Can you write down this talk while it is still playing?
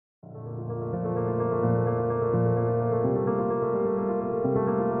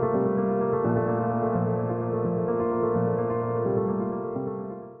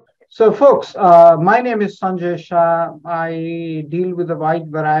So, folks, my name is Sanjay Shah. I deal with a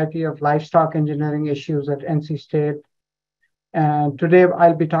wide variety of livestock engineering issues at NC State. And today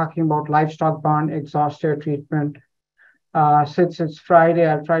I'll be talking about livestock barn exhaust air treatment. Since it's Friday,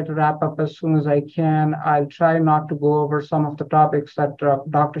 I'll try to wrap up as soon as I can. I'll try not to go over some of the topics that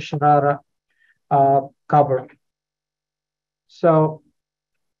Dr. Sharara covered. So,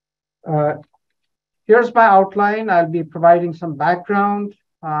 uh, here's my outline. I'll be providing some background.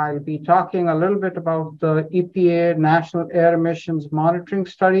 I'll be talking a little bit about the EPA National Air Emissions Monitoring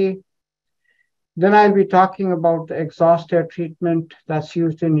Study. Then I'll be talking about the exhaust air treatment that's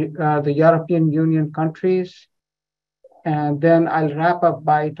used in the European Union countries. And then I'll wrap up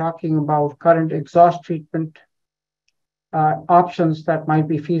by talking about current exhaust treatment options that might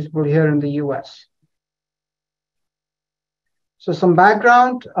be feasible here in the US. So some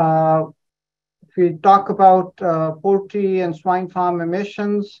background. If we talk about poultry and swine farm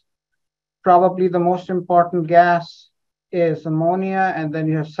emissions, probably the most important gas is ammonia, and then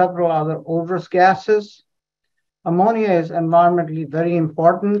you have several other odorous gases. Ammonia is environmentally very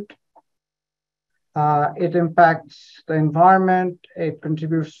important. It impacts the environment. It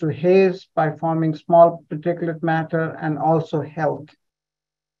contributes to haze by forming small particulate matter and also health.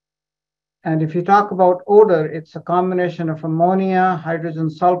 And if you talk about odor, it's a combination of ammonia, hydrogen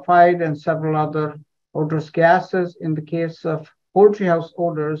sulfide, and several other odorous gases. In the case of poultry house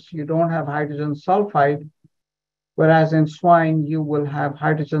odors, you don't have hydrogen sulfide, whereas in swine, you will have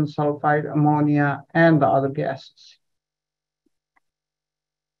hydrogen sulfide, ammonia, and the other gases.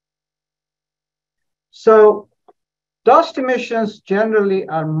 So dust emissions generally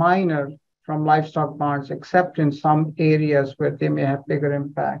are minor from livestock barns, except in some areas where they may have bigger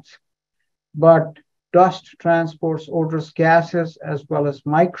impacts. But dust transports odorous gases as well as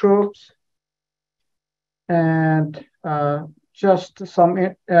microbes. And just some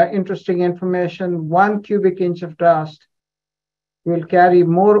interesting information, 1 cubic inch of dust will carry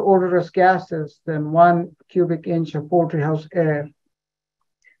more odorous gases than 1 cubic inch of poultry house air.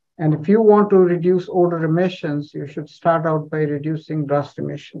 And if you want to reduce odor emissions, you should start out by reducing dust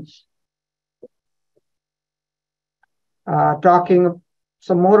emissions. Talking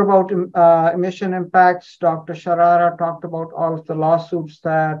some more about emission impacts, Dr. Sharara talked about all of the lawsuits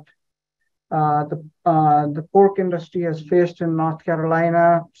that the pork industry has faced in North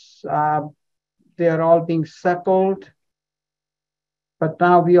Carolina. They are all being settled. But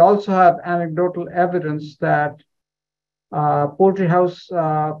now we also have anecdotal evidence that poultry house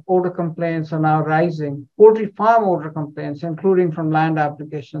odor complaints are now rising. Poultry farm odor complaints, including from land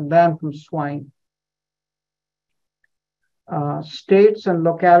application, than from swine. States and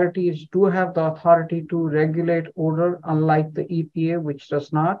localities do have the authority to regulate odor, unlike the EPA, which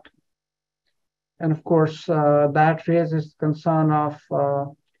does not. And of course, that raises concern of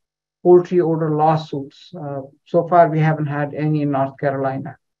poultry odor lawsuits. So far, we haven't had any in North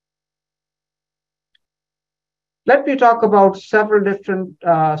Carolina. Let me talk about several different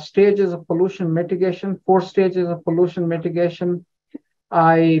stages of pollution mitigation, 4 stages of pollution mitigation.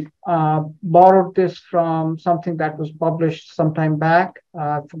 I borrowed this from something that was published some time back.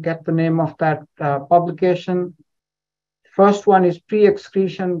 I forget the name of that publication. First one is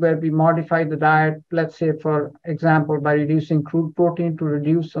pre-excretion, where we modify the diet, let's say, for example, by reducing crude protein to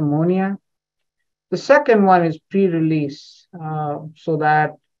reduce ammonia. The second one is pre-release, so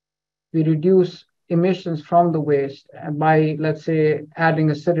that we reduce emissions from the waste by, let's say, adding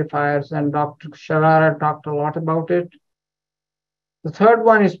acidifiers, and Dr. Sharara talked a lot about it. The third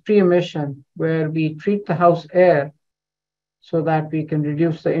one is pre-emission, where we treat the house air so that we can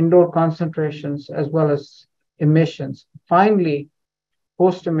reduce the indoor concentrations as well as emissions. Finally,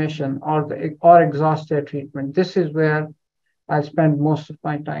 post-emission or exhaust air treatment. This is where I spend most of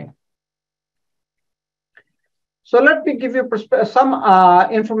my time. So let me give you some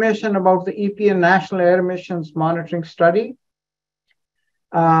information about the EPA National Air Emissions Monitoring Study.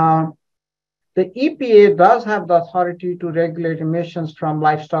 The EPA does have the authority to regulate emissions from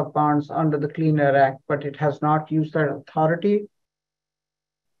livestock barns under the Clean Air Act, but it has not used that authority.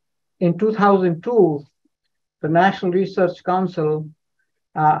 In 2002, the National Research Council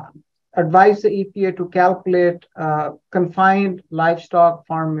advised the EPA to calculate confined livestock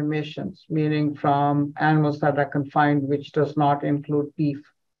farm emissions, meaning from animals that are confined, which does not include beef.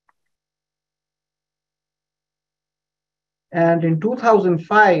 And in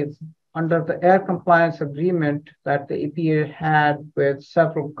 2005, under the air compliance agreement that the EPA had with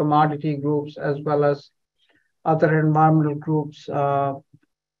several commodity groups as well as other environmental groups, the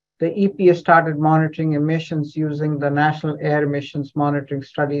EPA started monitoring emissions using the National Air Emissions Monitoring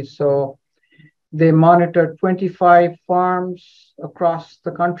Study. So They monitored 25 farms across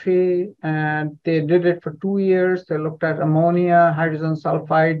the country, and they did it for 2 years. They looked at ammonia, hydrogen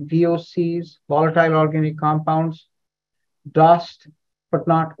sulfide, VOCs, volatile organic compounds, dust, but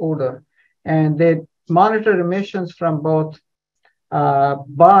not odor. And they monitored emissions from both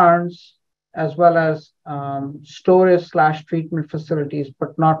barns as well as storage/treatment facilities,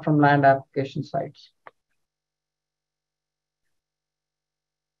 but not from land application sites.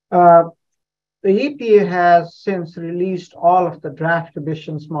 The EPA has since released all of the draft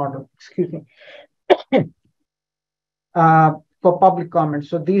emissions model, for public comment.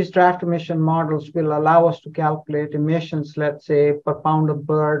 So these draft emission models will allow us to calculate emissions, let's say, per pound of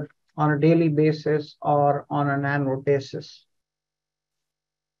bird on a daily basis or on an annual basis.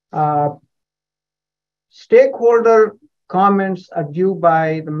 Stakeholder comments are due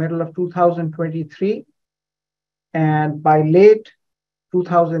by the middle of 2023, and by late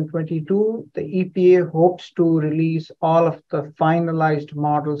 2022, the EPA hopes to release all of the finalized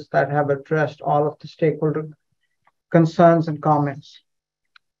models that have addressed all of the stakeholder concerns and comments.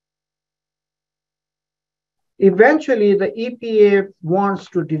 Eventually, the EPA wants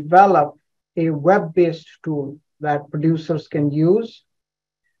to develop a web-based tool that producers can use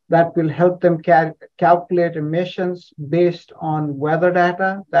that will help them calculate emissions based on weather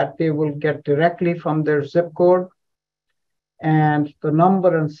data that they will get directly from their zip code and the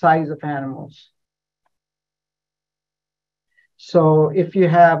number and size of animals. So if you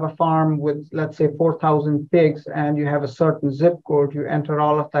have a farm with, let's say, 4,000 pigs and you have a certain zip code, you enter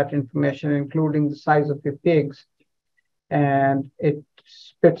all of that information, including the size of your pigs, and it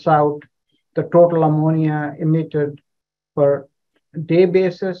spits out the total ammonia emitted per day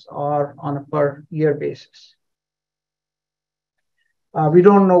basis or on a per year basis. We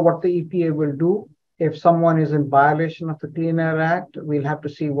don't know what the EPA will do. If someone is in violation of the Clean Air Act, we'll have to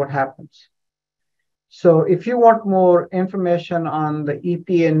see what happens. So if you want more information on the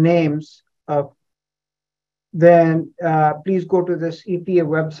EPA names, then please go to this EPA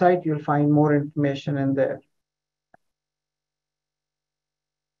website. You'll find more information in there.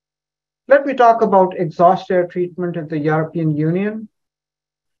 Let me talk about exhaust air treatment in the European Union.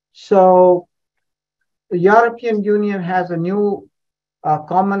 So the European Union has a new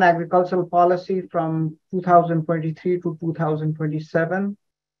Common Agricultural Policy from 2023 to 2027,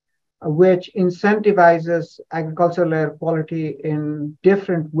 which incentivizes agricultural air quality in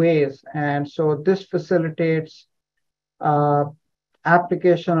different ways. And so this facilitates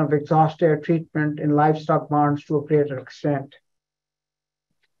application of exhaust air treatment in livestock barns to a greater extent.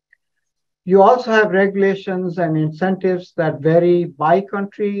 You also have regulations and incentives that vary by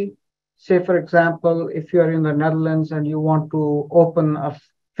country. Say, for example, if you're in the Netherlands and you want to open a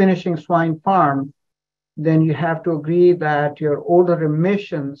finishing swine farm, then you have to agree that your odor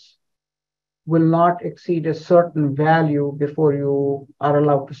emissions will not exceed a certain value before you are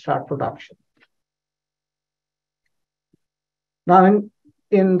allowed to start production. Now,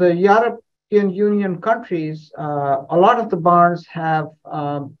 in the European Union countries, a lot of the barns have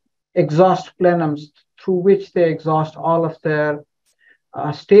exhaust plenums through which they exhaust all of their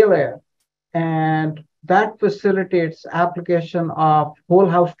stale air. And that facilitates application of whole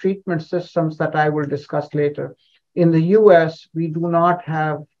house treatment systems that I will discuss later. In the US, we do not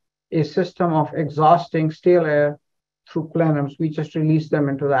have a system of exhausting stale air through plenums. We just release them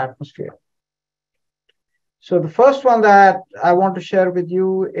into the atmosphere. So the first one that I want to share with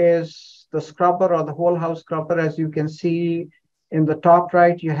you is the scrubber or the whole house scrubber. As you can see in the top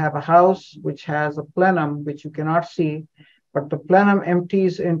right, you have a house which has a plenum, which you cannot see, but the plenum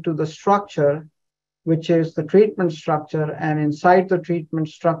empties into the structure, which is the treatment structure. And inside the treatment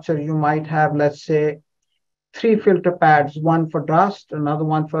structure, you might have, let's say, 3 filter pads, one for dust, another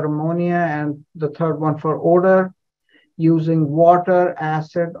one for ammonia, and the third one for odor, using water,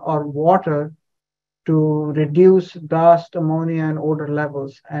 acid, or water to reduce dust, ammonia, and odor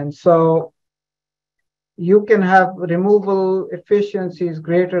levels. And so you can have removal efficiencies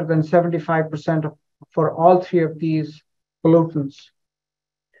greater than 75% for all 3 of these pollutants.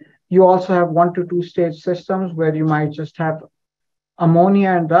 You also have 1 to 2 stage systems where you might just have ammonia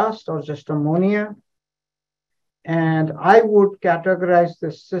and dust or just ammonia. And I would categorize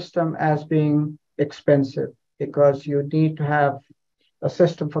this system as being expensive because you need to have a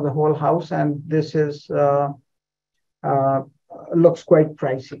system for the whole house, and this is looks quite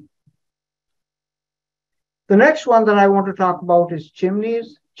pricey. The next one that I want to talk about is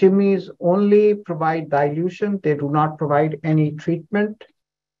chimneys. Chimneys only provide dilution. They do not provide any treatment.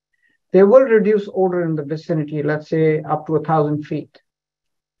 They will reduce odor in the vicinity, let's say up to 1,000 feet.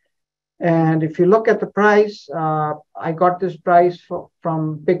 And if you look at the price, I got this price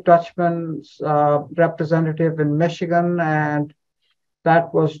from Big Dutchman's representative in Michigan, and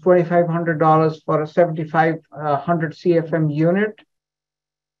that was $2,500 for a 7,500 CFM unit.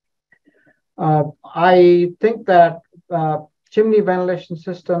 I think that chimney ventilation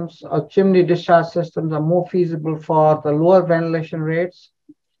systems or chimney discharge systems are more feasible for the lower ventilation rates.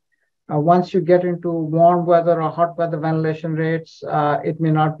 Once you get into warm weather or hot weather ventilation rates, it may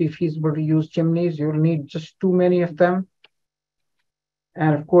not be feasible to use chimneys. You'll need just too many of them.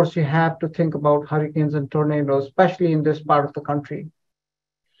 And of course, you have to think about hurricanes and tornadoes, especially in this part of the country.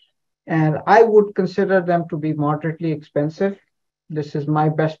 And I would consider them to be moderately expensive. This is my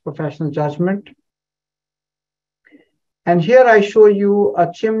best professional judgment. And here I show you a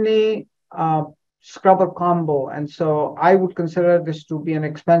chimney scrubber combo. And so I would consider this to be an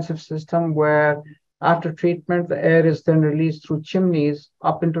expensive system where after treatment, the air is then released through chimneys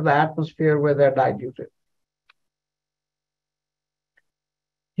up into the atmosphere where they're diluted.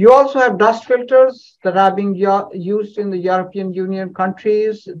 You also have dust filters that are being used in the European Union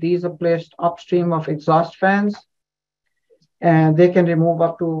countries. These are placed upstream of exhaust fans, and they can remove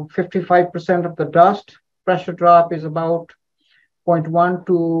up to 55% of the dust. Pressure drop is about 0.1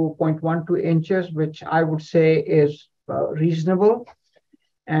 to 0.12 inches, which I would say is reasonable.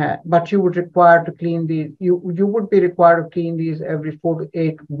 But you would require to clean these. You would be required to clean these every 4 to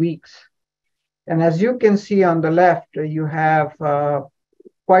 8 weeks. And as you can see on the left, you have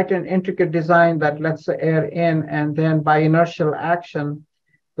quite an intricate design that lets the air in, and then by inertial action,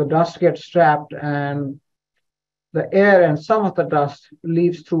 the dust gets trapped, and the air and some of the dust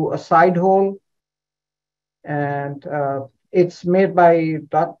leaves through a side hole. And it's made by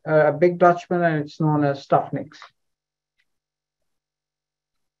Big Dutchman, and it's known as Stuffniks.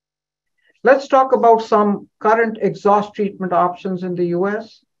 Let's talk about some current exhaust treatment options in the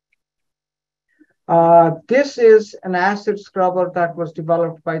US. This is an acid scrubber that was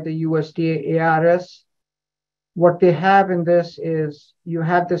developed by the USDA ARS. What they have in this is you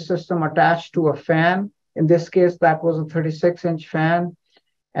have this system attached to a fan. In this case, that was a 36-inch fan.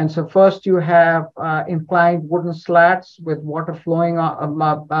 And so first you have inclined wooden slats with water flowing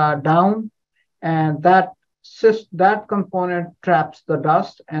down, and that component traps the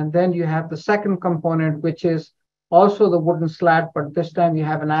dust. And then you have the second component, which is also the wooden slat, but this time you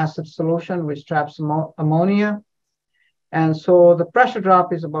have an acid solution which traps ammonia. And so the pressure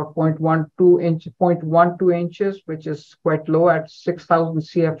drop is about 0.12 inches, which is quite low at 6,000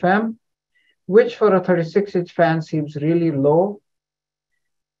 CFM, which for a 36-inch fan seems really low.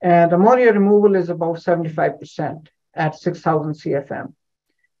 And ammonia removal is about 75% at 6,000 CFM.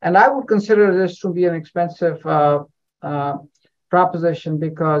 And I would consider this to be an expensive proposition,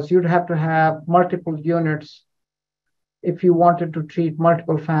 because you'd have to have multiple units if you wanted to treat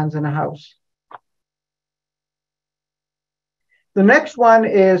multiple fans in a house. The next one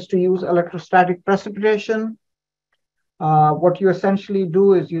is to use electrostatic precipitation. What you essentially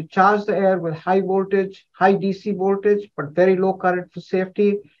do is you charge the air with high voltage, high DC voltage, but very low current for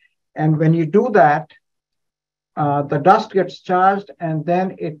safety. And when you do that, the dust gets charged, and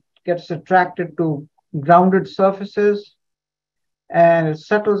then it gets attracted to grounded surfaces, and it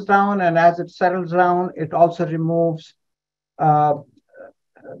settles down. And as it settles down, it also removes the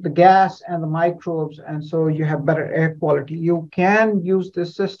gas and the microbes, and so you have better air quality. You can use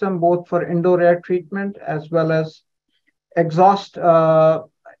this system both for indoor air treatment as well as exhaust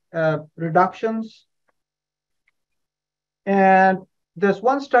reductions. And there's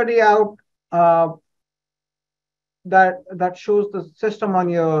one study out that shows the system on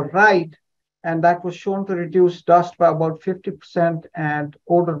your right, and that was shown to reduce dust by about 50% and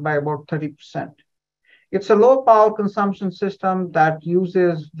odor by about 30%. It's a low power consumption system that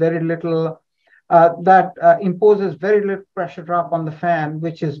uses very little, imposes very little pressure drop on the fan,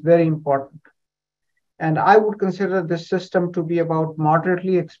 which is very important. And I would consider this system to be about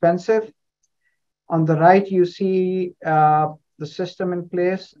moderately expensive. On the right, you see the system in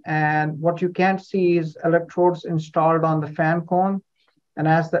place, and what you can't see is electrodes installed on the fan cone. And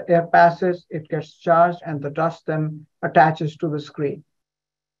as the air passes, it gets charged, and the dust then attaches to the screen.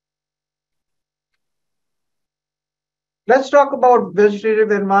 Let's talk about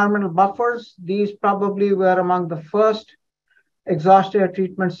vegetative environmental buffers. These probably were among the first exhaust air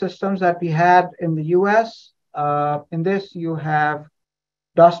treatment systems that we had in the US. In this, you have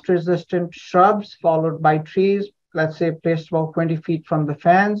dust-resistant shrubs followed by trees, let's say placed about 20 feet from the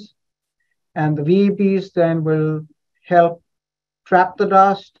fans. And the VEBs then will help trap the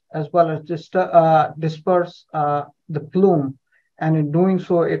dust as well as disperse the plume. And in doing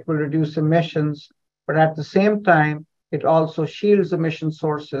so, it will reduce emissions. But at the same time, it also shields emission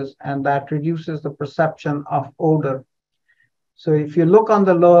sources, and that reduces the perception of odor. So if you look on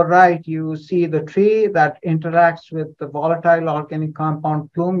the lower right, you see the tree that interacts with the volatile organic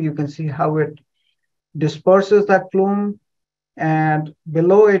compound plume. You can see how it disperses that plume. And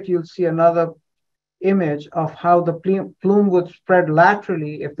below it, you'll see another image of how the plume would spread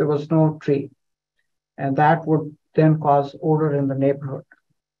laterally if there was no tree. And that would then cause odor in the neighborhood.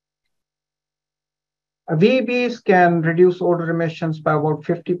 VEBs can reduce odor emissions by about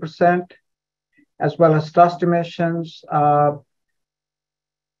 50%, as well as dust emissions.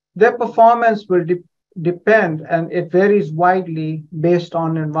 Their performance will depend, and it varies widely based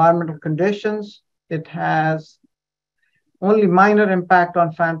on environmental conditions. It has only minor impact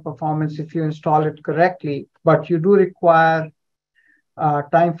on fan performance if you install it correctly, but you do require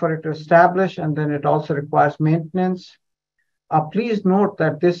time for it to establish, and then it also requires maintenance. Please note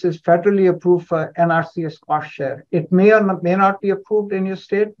that this is federally approved for NRCS cost share. It may or may not be approved in your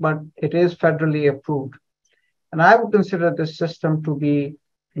state, but it is federally approved. And I would consider this system to be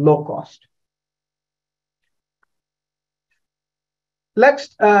low cost.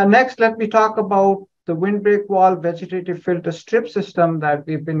 Next, let me talk about the windbreak wall vegetative filter strip system that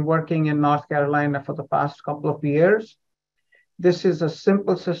we've been working in North Carolina for the past couple of years. This is a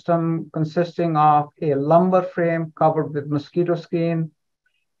simple system consisting of a lumber frame covered with mosquito screen,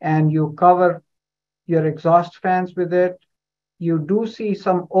 and you cover your exhaust fans with it. You do see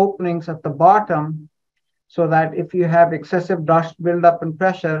some openings at the bottom so that if you have excessive dust buildup and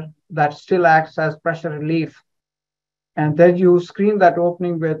pressure, that still acts as pressure relief. And then you screen that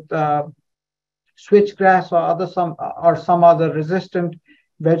opening with switchgrass or some other resistant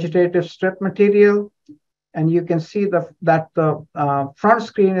vegetative strip material. And you can see that the front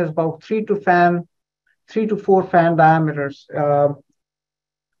screen is about 3 to 4 fan diameters.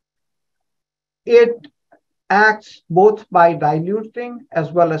 It acts both by diluting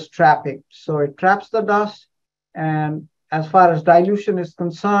as well as trapping. So it traps the dust, and as far as dilution is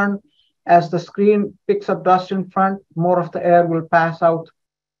concerned, as the screen picks up dust in front, more of the air will pass out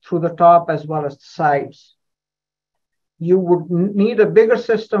through the top as well as the sides. You would need a bigger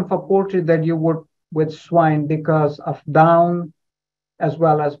system for poultry than you would with swine because of down as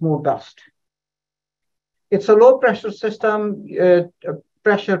well as more dust. It's a low pressure system.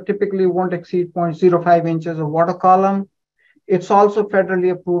 Pressure typically won't exceed 0.05 inches of water column. It's also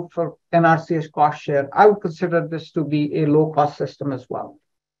federally approved for NRCS cost share. I would consider this to be a low cost system as well.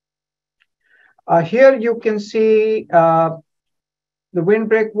 Here you can see the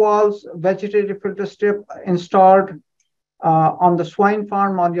windbreak walls vegetative filter strip installed on the swine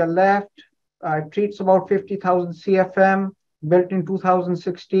farm on your left. It treats about 50,000 CFM, built in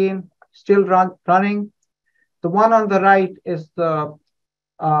 2016, still running. The one on the right is the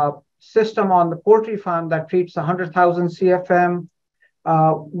system on the poultry farm that treats 100,000 CFM.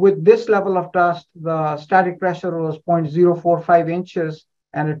 With this level of dust, the static pressure was 0.045 inches,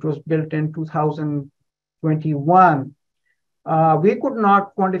 and it was built in 2021. We could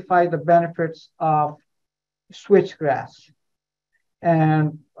not quantify the benefits of switchgrass.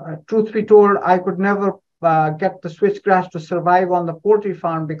 And truth be told, I could never get the switchgrass to survive on the poultry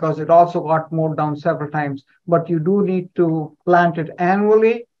farm because it also got mowed down several times. But you do need to plant it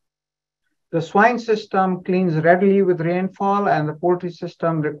annually. The swine system cleans readily with rainfall, and the poultry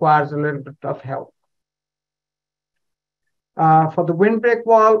system requires a little bit of help. For the windbreak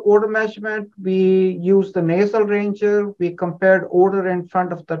wall odor measurement, we used the nasal ranger. We compared odor in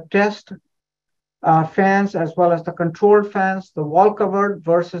front of the test fans as well as the controlled fans, the wall covered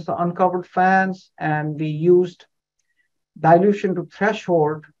versus the uncovered fans, and we used dilution to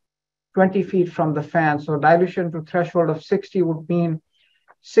threshold 20 feet from the fan. So dilution to threshold of 60 would mean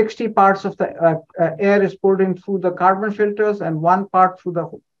 60 parts of the air is pulled in through the carbon filters and 1 part through the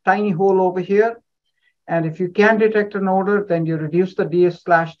tiny hole over here. And if you can detect an odor, then you reduce the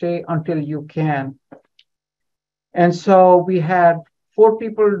DS/T until you can. And so we had 4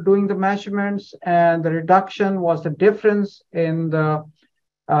 people doing the measurements, and the reduction was the difference in the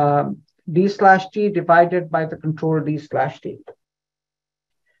D/T divided by the control D/T.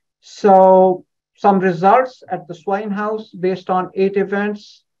 So some results at the swine house based on 8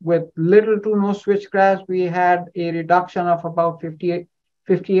 events with little to no switchgrass, we had a reduction of about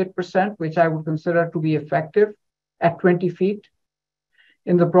 58%, which I would consider to be effective at 20 feet.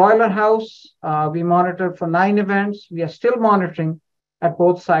 In the broiler house, we monitored for 9 events. We are still monitoring at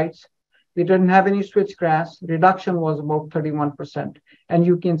both sites. We didn't have any switchgrass. Reduction was about 31%. And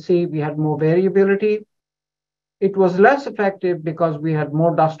you can see we had more variability. It was less effective because we had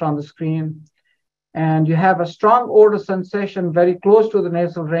more dust on the screen. And you have a strong odor sensation very close to the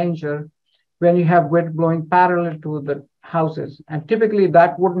nasal ranger when you have wind blowing parallel to the houses. And typically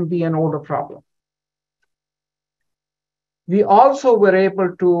that wouldn't be an odor problem. We also were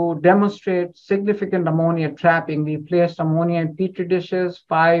able to demonstrate significant ammonia trapping. We placed ammonia in petri dishes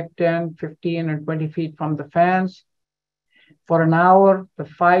 5, 10, 15, and 20 feet from the fans. For an hour, the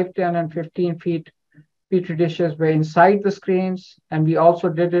 5, 10, and 15 feet petri dishes were inside the screens, and we also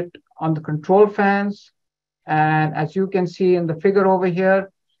did it on the control fans. And as you can see in the figure over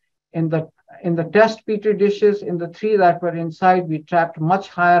here, in the test petri dishes, in the 3 that were inside, we trapped much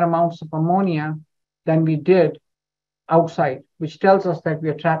higher amounts of ammonia than we did outside, which tells us that we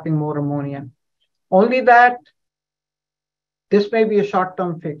are trapping more ammonia. Only that this may be a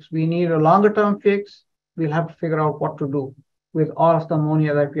short-term fix. We need a longer-term fix. We'll have to figure out what to do with all of the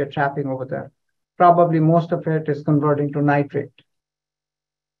ammonia that we are trapping over there. Probably most of it is converting to nitrate.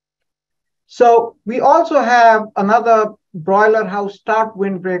 So we also have another broiler house start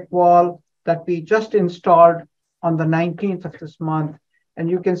windbreak wall that we just installed on the 19th of this month. And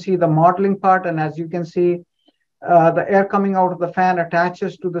you can see the modeling part. And as you can see, the air coming out of the fan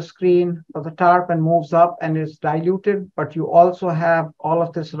attaches to the screen of the tarp and moves up and is diluted. But you also have all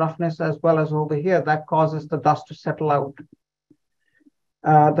of this roughness as well as over here that causes the dust to settle out.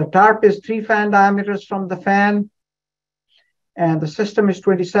 The tarp is 3 fan diameters from the fan. And the system is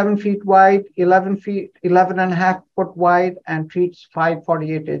 27 feet wide, 11 and a half foot wide, and treats 5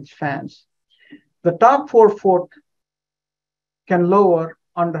 48-inch fans. The top 4 foot can lower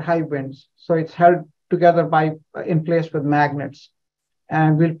under high winds. So it's held together in place with magnets.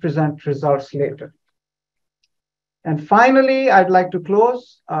 And we'll present results later. And finally, I'd like to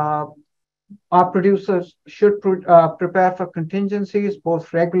close. Our producers should prepare for contingencies,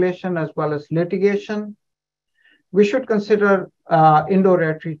 both regulation as well as litigation. We should consider indoor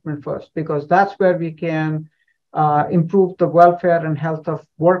air treatment first, because that's where we can improve the welfare and health of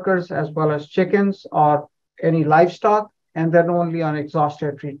workers as well as chickens or any livestock, and then only on exhaust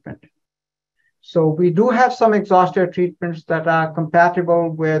air treatment. So we do have some exhaust air treatments that are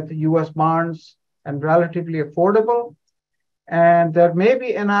compatible with US barns and relatively affordable. And there may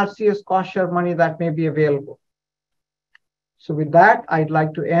be NRCS cost share money that may be available. So with that, I'd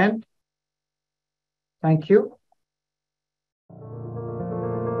like to end. Thank you.